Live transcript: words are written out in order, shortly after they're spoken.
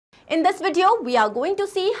In this video, we are going to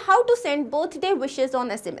see how to send birthday wishes on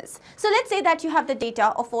SMS. So let's say that you have the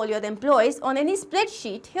data of all your employees on any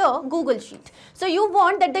spreadsheet, here Google Sheet. So you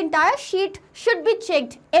want that the entire sheet should be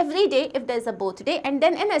checked every day if there is a birthday, and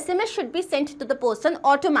then an SMS should be sent to the person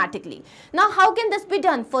automatically. Now how can this be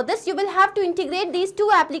done? For this you will have to integrate these two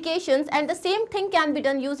applications, and the same thing can be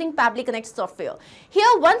done using Pabbly Connect software.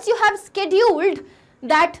 Here, once you have scheduled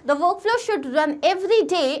that the workflow should run every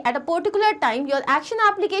day at a particular time, your action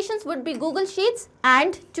applications would be Google Sheets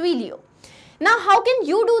and Twilio. Now, how can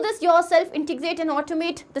you do this yourself, integrate and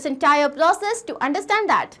automate this entire process? To understand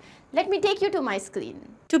that, let me take you to my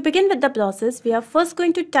screen. To begin with the process, we are first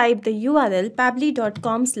going to type the URL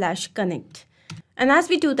pabbly.com/connect. And as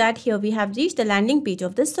we do that, here we have reached the landing page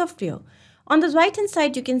of this software. On the right hand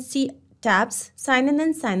side, you can see tabs, sign in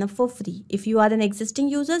and sign up for free. If you are an existing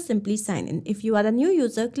user, simply sign in. If you are a new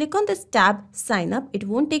user, click on this tab, sign up. It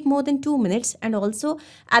won't take more than 2 minutes, and also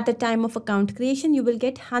at the time of account creation, you will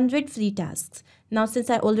get 100 free tasks. Now,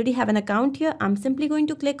 since I already have an account here, I'm simply going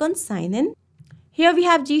to click on sign in. Here we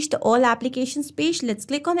have reached the all applications page. Let's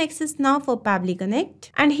click on access now for Pabbly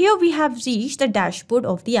Connect. And here we have reached the dashboard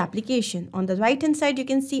of the application. On the right hand side, you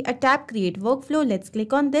can see a tab, create workflow. Let's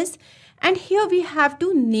click on this. And here we have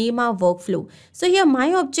to name our workflow. So here my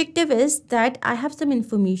objective is that I have some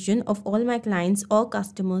information of all my clients or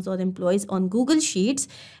customers or employees on Google Sheets.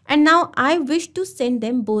 And now I wish to send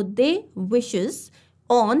them birthday wishes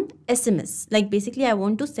on SMS. Like basically I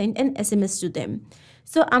want to send an SMS to them.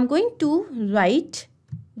 So I'm going to write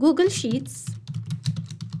Google Sheets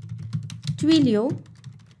Twilio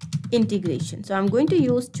integration. So I'm going to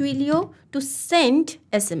use Twilio to send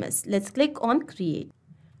SMS. Let's click on create.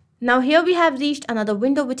 Now here we have reached another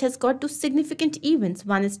window which has got two significant events.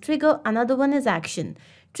 One is trigger, another one is action.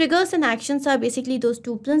 Triggers and actions are basically those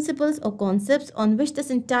two principles or concepts on which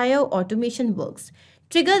this entire automation works.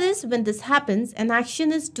 Trigger is when this happens, and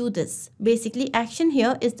action is do this. Basically action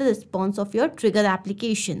here is the response of your trigger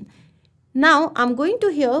application. Now I'm going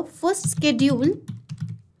to here first schedule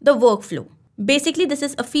the workflow. Basically, this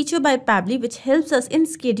is a feature by Pabbly which helps us in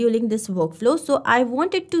scheduling this workflow. So I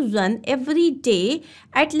want it to run every day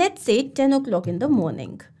at, let's say, 10 o'clock in the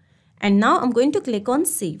morning. And now I'm going to click on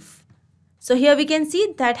save. So here we can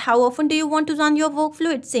see that how often do you want to run your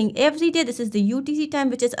workflow? It's saying every day. This is the UTC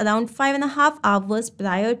time, which is around 5.5 hours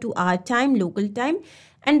prior to our time, local time.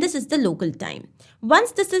 And this is the local time.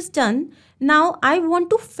 Once this is done, now I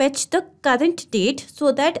want to fetch the current date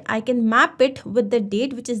so that I can map it with the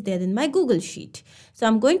date which is there in my Google Sheet. So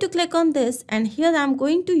I'm going to click on this, and here I'm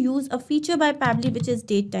going to use a feature by Pabbly which is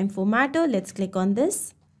date time formatter. Let's click on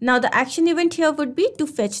this. Now the action event here would be to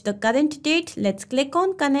fetch the current date. Let's click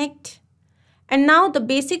on connect. And now the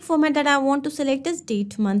basic format that I want to select is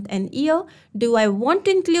date, month and year. Do I want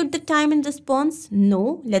to include the time in response?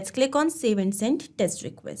 No. Let's click on save and send test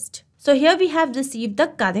request. So here we have received the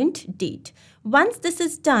current date. Once this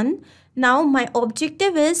is done, now my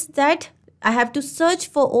objective is that I have to search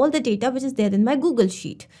for all the data which is there in my Google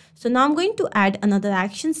Sheet. So now I'm going to add another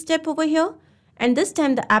action step over here. And this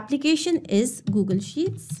time the application is Google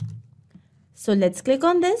Sheets. So let's click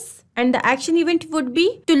on this, and the action event would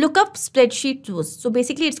be to look up spreadsheet rows. So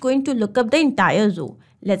basically it's going to look up the entire row.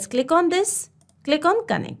 Let's click on this, click on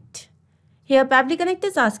connect. Here Pabbly Connect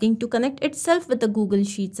is asking to connect itself with the Google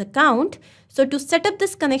Sheets account. So to set up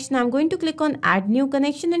this connection, I'm going to click on add new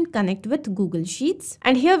connection and connect with Google Sheets.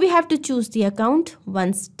 And here we have to choose the account.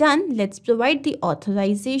 Once done, let's provide the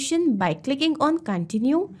authorization by clicking on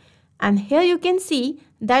continue. And here you can see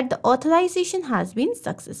that the authorization has been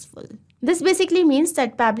successful. This basically means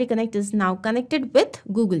that Pabbly Connect is now connected with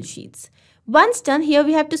Google Sheets. Once done, here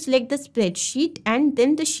we have to select the spreadsheet and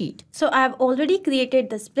then the sheet. So I have already created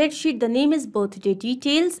the spreadsheet. The name is birthday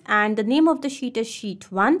details and the name of the sheet is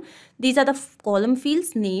sheet 1. These are the column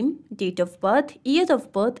fields: name, date of birth, year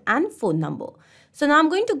of birth and phone number. So now I'm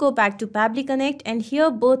going to go back to Pabbly Connect, and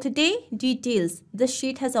here birthday details. This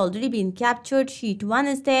sheet has already been captured. Sheet 1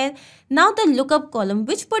 is there. Now the lookup column.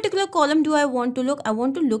 Which particular column do I want to look? I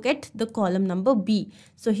want to look at the column number B.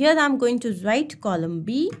 So here I'm going to write column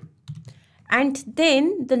B and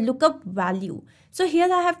then the lookup value. So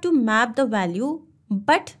here I have to map the value.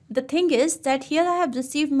 But the thing is that here I have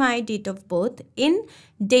received my date of birth in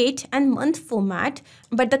date and month format,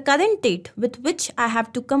 but the current date with which I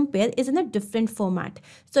have to compare is in a different format.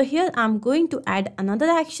 So here I'm going to add another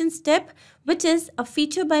action step, which is a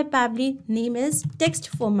feature by Pabbly. Name is text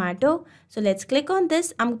formatter. So let's click on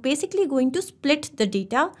this. I'm basically going to split the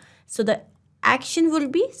data. So the action will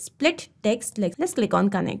be split text. Let's click on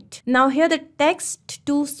connect. Now here the text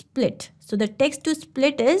to split. So the text to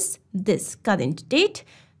split is this current date.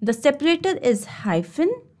 The separator is hyphen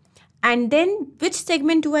And then which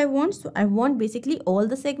segment do I want? So I want basically all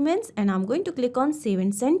the segments, and I'm going to click on save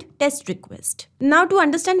and send test request. Now to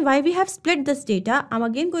understand why we have split this data, I'm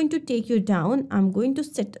again going to take you down. I'm going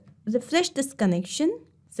to refresh this connection,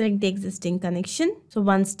 select the existing connection. So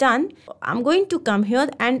once done, I'm going to come here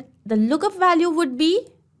and the lookup value would be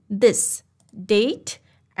this date,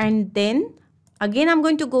 and then again I'm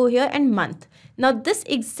going to go here and month. Now this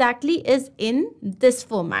exactly is in this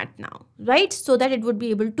format now, right? So that it would be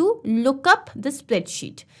able to look up the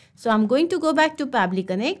spreadsheet. So I'm going to go back to Pabbly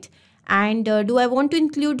Connect, and do I want to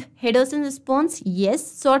include headers and response?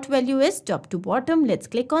 Yes. Sort value is top to bottom. Let's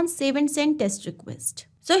click on save and send test request.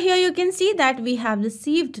 So here you can see that we have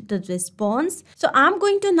received the response. So I'm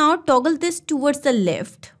going to now toggle this towards the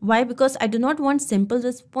left. Why? Because I do not want simple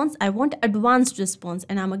response. I want advanced response.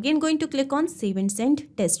 And I'm again going to click on save and send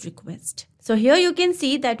test request. So here you can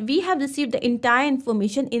see that we have received the entire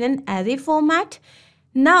information in an array format.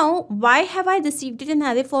 Now, why have I received it in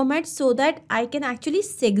array format? So that I can actually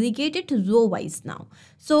segregate it row wise now.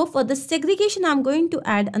 So for the segregation, I'm going to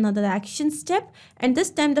add another action step. And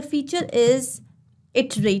this time the feature is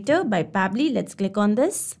Iterator by Pabbly. Let's click on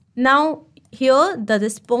this. Now here the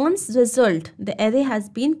response result, the array has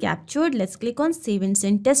been captured. Let's click on save and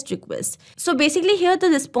send test request. So basically here the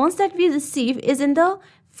response that we receive is in the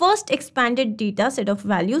first expanded data set of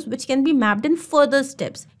values, which can be mapped in further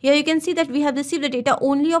steps. Here you can see that we have received the data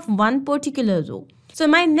only of one particular row. So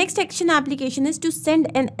my next action application is to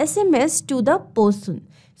send an SMS to the person.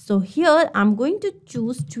 So here I'm going to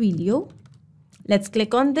choose Twilio. Let's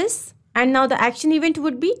click on this. And now the action event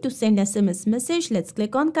would be to send SMS message. Let's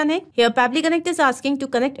click on connect. Here Pabbly Connect is asking to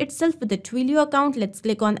connect itself with the Twilio account. Let's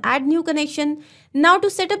click on add new connection. Now to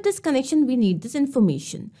set up this connection, we need this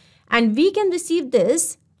information. And we can receive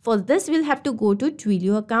this. For this, we'll have to go to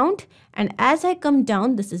Twilio account. And as I come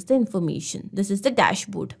down, this is the information. This is the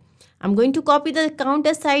dashboard. I'm going to copy the account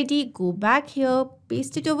SID, go back here,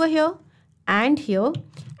 paste it over here and here.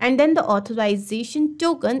 And then the authorization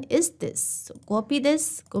token is this. So copy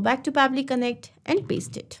this, go back to Pabbly Connect and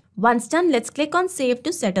paste it. Once done, let's click on save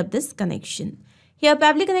to set up this connection. Here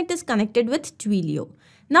Pabbly Connect is connected with Twilio.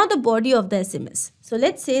 Now the body of the SMS. So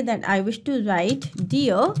let's say that I wish to write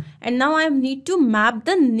dear, and now I need to map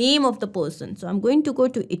the name of the person. So I'm going to go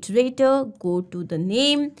to Iterator, go to the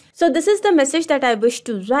name. So this is the message that I wish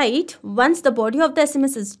to write. Once the body of the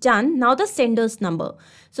SMS is done, now the sender's number.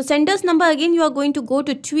 So sender's number, again you are going to go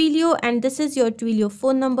to Twilio, and this is your Twilio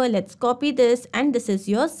phone number. Let's copy this, and this is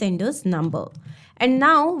your sender's number. And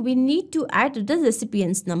now we need to add the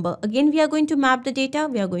recipient's number. Again, we are going to map the data.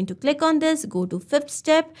 We are going to click on this, go to fifth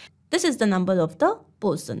step. This is the number of the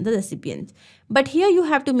person, the recipient. But here you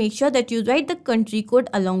have to make sure that you write the country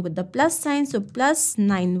code along with the plus sign. So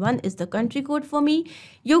 +91 is the country code for me.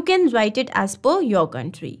 You can write it as per your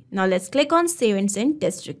country. Now let's click on save and send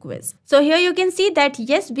test request. So here you can see that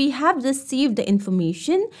yes, we have received the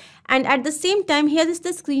information. And at the same time, here is the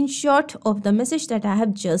screenshot of the message that I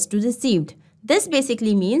have just received. This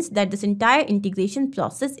basically means that this entire integration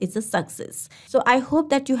process is a success. So I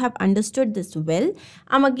hope that you have understood this well.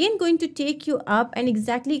 I'm again going to take you up and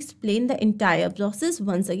exactly explain the entire process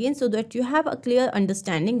once again so that you have a clear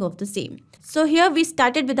understanding of the same. So here we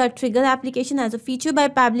started with our trigger application as a feature by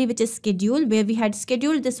Pabbly, which is schedule, where we had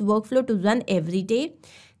scheduled this workflow to run every day.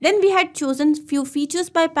 Then we had chosen few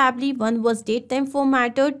features by Pabbly. One was date time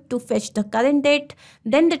formatter to fetch the current date.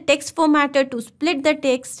 Then the text formatter to split the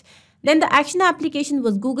text. Then the action application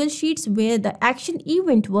was Google Sheets, where the action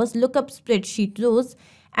event was lookup spreadsheet rows.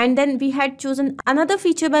 And then we had chosen another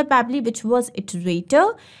feature by Pabbly, which was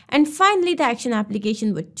Iterator. And finally, the action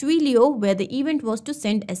application with Twilio, where the event was to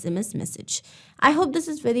send SMS message. I hope this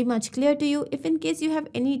is very much clear to you. If in case you have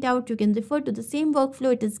any doubt, you can refer to the same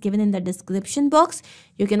workflow. It is given in the description box.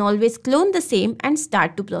 You can always clone the same and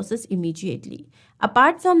start to process immediately.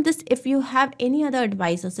 Apart from this, if you have any other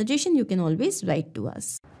advice or suggestion, you can always write to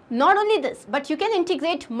us. Not only this, but you can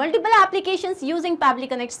integrate multiple applications using Pabbly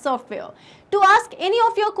Connect software. To ask any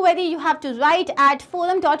of your query, you have to write at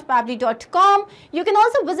forum.pabbly.com. You can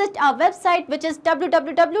also visit our website, which is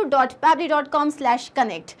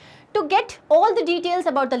www.pabbly.com/connect. To get all the details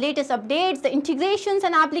about the latest updates, the integrations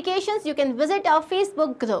and applications, you can visit our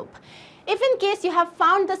Facebook group. If in case you have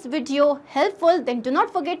found this video helpful, then do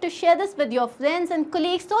not forget to share this with your friends and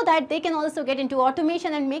colleagues so that they can also get into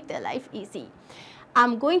automation and make their life easy.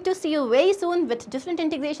 I'm going to see you very soon with different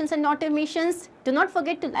integrations and automations. Do not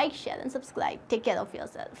forget to like, share and subscribe. Take care of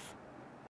yourself.